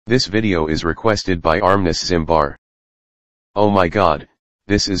This video is requested by Armness Zimbar. Oh my god,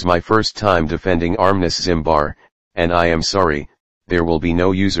 this is my first time defending Armness Zimbar, and I am sorry, there will be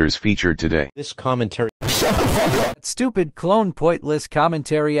no users featured today. This commentary. Stupid clone pointless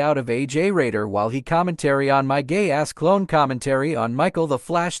commentary out of AJ Raider while he commentary on my gay-ass clone commentary on Michael the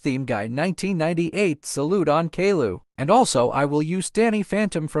Flash theme guy 1998 salute on Kalu. And also I will use Danny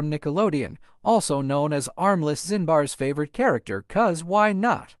Phantom from Nickelodeon, also known as Armless Zimbar's favorite character, cause why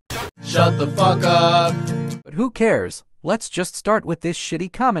not? Shut the fuck up! But who cares? Let's just start with this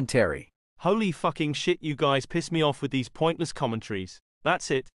shitty commentary. Holy fucking shit, you guys piss me off with these pointless commentaries.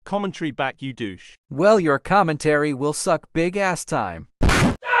 That's it, commentary back, you douche. Well, your commentary will suck big ass time. Shut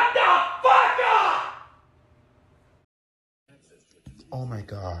the fuck up! Oh my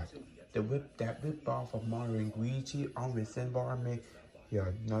god, that whip off of Mario and Luigi on the Zimbar made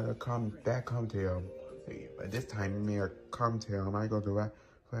another commentary. But this time made a commentary on Michael the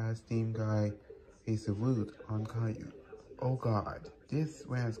Flash theme guy. A salute on Caillou. Oh god, this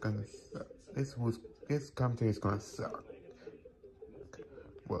one's gonna suck. This commentary is gonna suck.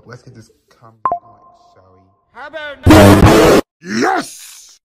 Well, let's get this commentary going, shall we? How about now?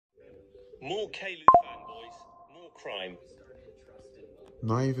 Yes! More Kalu fanboys, more crime.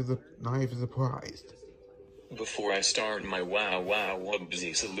 Not even surprised. Before I start my wow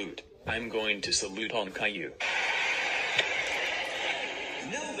wubsy salute, I'm going to salute on Caillou.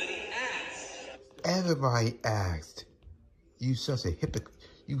 Nobody asked. Everybody asked. You such a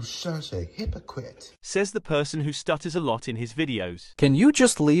hypocrite. Says the person who stutters a lot in his videos. Can you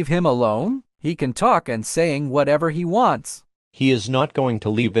just leave him alone? He can talk and saying whatever he wants. He is not going to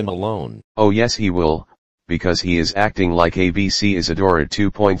leave him alone. Oh yes he will, because he is acting like ABC Isadora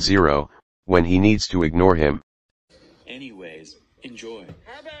 2.0, when he needs to ignore him. Anyways, enjoy.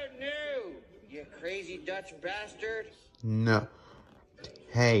 How about new? You crazy Dutch bastard? No.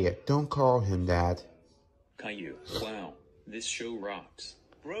 Hey, don't call him that. Caillou, wow, this show rocks.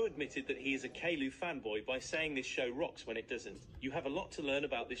 Bro admitted that he is a Kalu fanboy by saying this show rocks when it doesn't. You have a lot to learn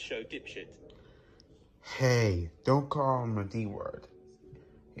about this show, dipshit. Hey, don't call him a D word.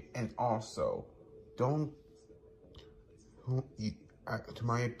 And also, to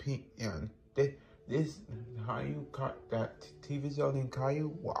my opinion, this how you cut that TV show in Caillou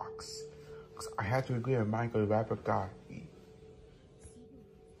walks. I have to agree with Michael the rapper guy.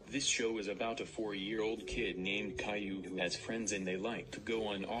 This show is about a 4-year-old kid named Caillou who has friends and they like to go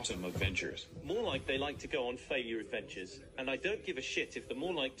on awesome adventures. More like they like to go on failure adventures. And I don't give a shit if the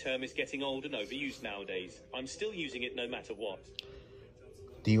more like term is getting old and overused nowadays. I'm still using it no matter what.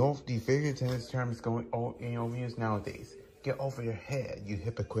 The failure tennis term is going old in overused nowadays. Get over your head, you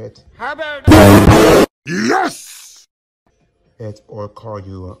hypocrite. How about now? Yes! Or call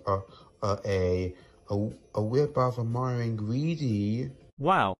you a whip off of Mario and Luigi.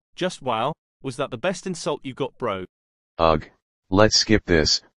 Wow, just wow, was that the best insult you got, bro? Ugh, let's skip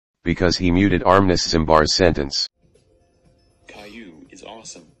this, because he muted Armness Zimbar's sentence. Caillou is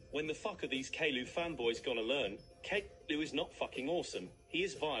awesome. When the fuck are these Kalu fanboys gonna learn? Kalu is not fucking awesome. He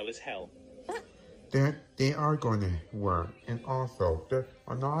is vile as hell. They are going to learn, and also, there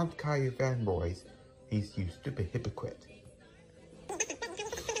are not Caillou fanboys. He's you stupid hypocrite.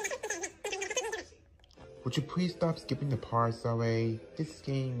 Would you please stop skipping the parts away? This is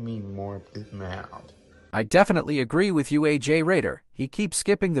getting me more mad. I definitely agree with you, AJ Raider. He keeps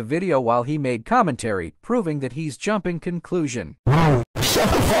skipping the video while he made commentary, proving that he's jumping conclusion.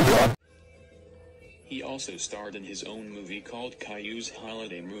 He also starred in his own movie called Caillou's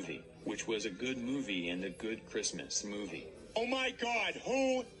Holiday Movie, which was a good movie and a good Christmas movie. Oh my god,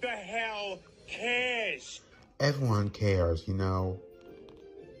 who the hell cares? Everyone cares, you know.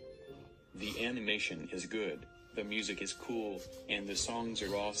 The animation is good, the music is cool, and the songs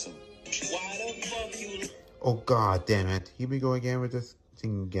are awesome. Why the fuck you... Oh god damn it. Here we go again with this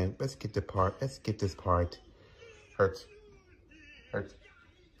thing again. Let's skip the part. Let's skip this part. Hurts.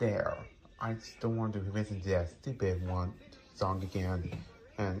 There. I just don't want to listen to that stupid one song again.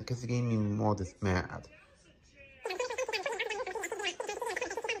 And because it gave me more this mad.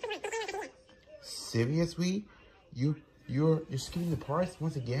 Seriously? You're skipping the parts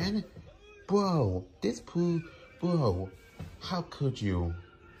once again? Bro, bro, how could you?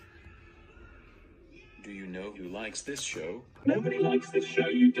 Do you know who likes this show? Nobody likes this show,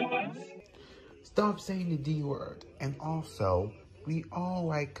 you dumbass. Stop saying the D word. And also, we all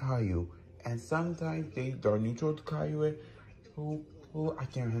like Caillou. And sometimes they are neutral to Caillou who I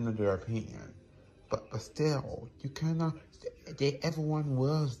can't handle their opinion. But still, you cannot, everyone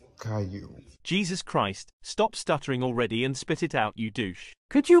loves Caillou. Jesus Christ, stop stuttering already and spit it out, you douche.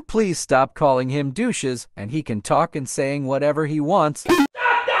 Could you please stop calling him douches, and he can talk and saying whatever he wants? Shut the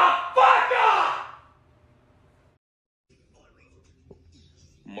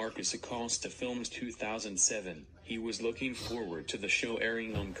Marcus Acosta Films 2007. He was looking forward to the show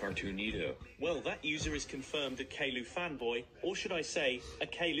airing on Cartoonito. Well, that user is confirmed a Kalu fanboy, or should I say, a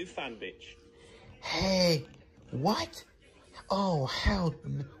Kalu fanbitch. Hey, what? Oh,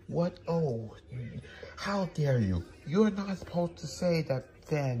 what? Oh, how dare you? You're not supposed to say that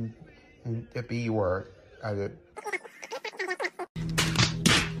then, the B word.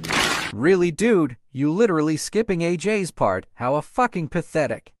 Really, dude, you literally skipping AJ's part. How fucking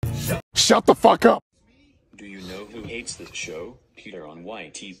pathetic. Shut the fuck up! Do you know who hates this show? Peter on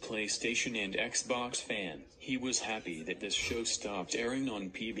YT, PlayStation and Xbox fan. He was happy that this show stopped airing on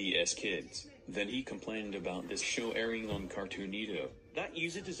PBS Kids. Then he complained about this show airing on Cartoonito. That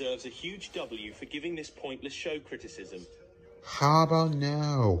user deserves a huge W for giving this pointless show criticism. How about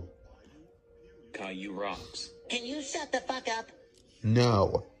now? Caillou rocks. Can you shut the fuck up?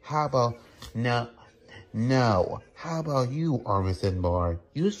 No. How about no? How about you, Armis and Bar?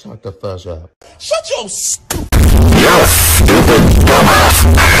 You shut the fuck up. Shut your stupid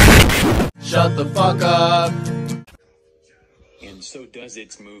Shut the fuck up. And so does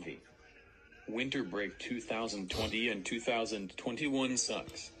its movie. Winter Break 2020 and 2021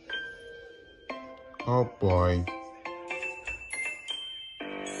 sucks. Oh boy.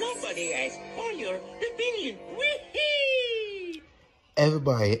 Somebody asked for your opinion. Wee-hee!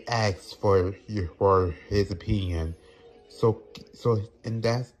 Everybody asks for his opinion.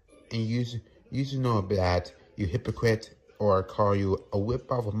 And you should know that, you hypocrite, or call you a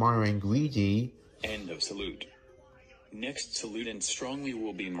whip-off of Mario and Luigi. End of salute. Next salute and strongly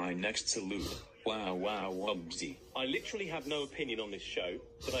will be my next salute. Wow, wow, wubsy. I literally have no opinion on this show,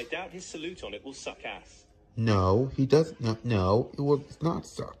 but I doubt his salute on it will suck ass. No, he does not. No, it will not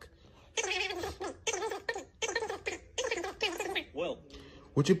suck. Well,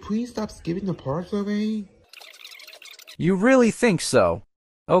 would you please stop skipping the parts away? You really think so?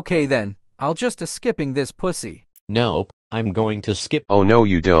 Okay then, I'll just skipping this pussy. Nope, I'm going to skip. Oh no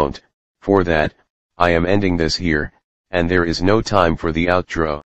you don't. For that, I am ending this here, and there is no time for the outro.